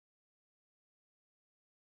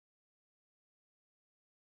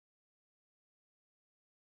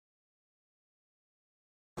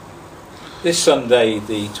This Sunday,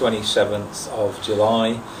 the 27th of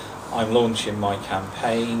July, I'm launching my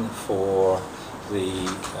campaign for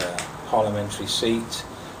the parliamentary seat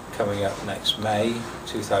coming up next May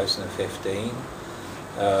 2015.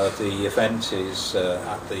 The event is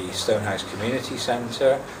at the Stonehouse Community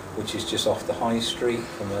Centre, which is just off the High Street,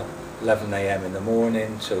 from 11 AM in the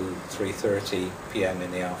morning till 3:30 PM in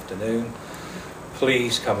the afternoon.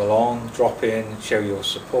 Please come along, drop in, show your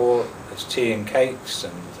support. There's tea and cakes,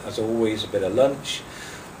 and as always a bit of lunch.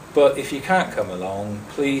 But if you can't come along,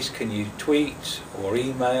 please can you tweet or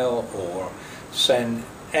email or send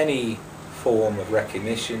any form of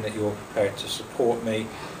recognition that you're prepared to support me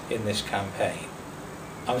in this campaign.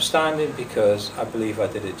 I'm standing because I believe I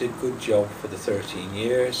did a good job for the 13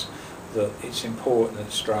 years, that it's important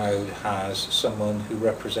that Stroud has someone who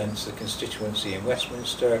represents the constituency in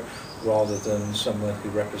Westminster rather than someone who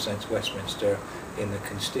represents Westminster in the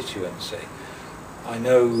constituency. I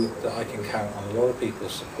know that I can count on a lot of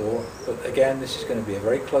people's support, but again, this is going to be a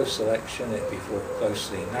very close election. It'll be fought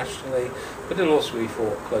closely nationally, but it'll also be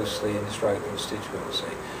fought closely in the Stroud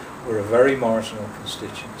constituency. We're a very marginal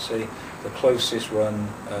constituency, the closest run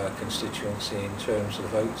constituency in terms of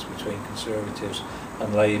votes between Conservatives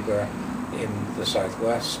and Labour in the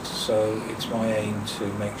southwest. So it's my aim to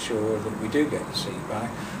make sure that we do get the seat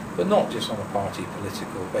back, but not just on a party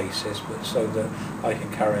political basis, but so that I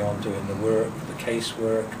can carry on doing the work, the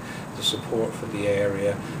casework, the support for the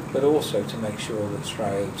area, but also to make sure that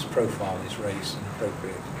Stroud's profile is raised in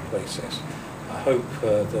appropriate places. I hope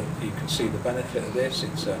that you can see the benefit of this.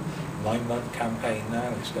 It's a 9-month campaign now.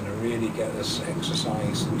 It's going to really get us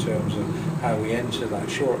exercised in terms of how we enter that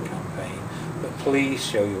short campaign. But please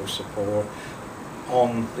show your support.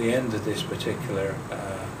 On the end of this particular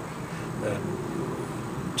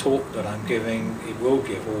talk that I'm giving, it will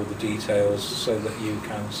give all the details so that you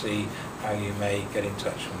can see how you may get in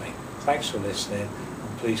touch with me. Thanks for listening,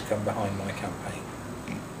 and please come behind my campaign.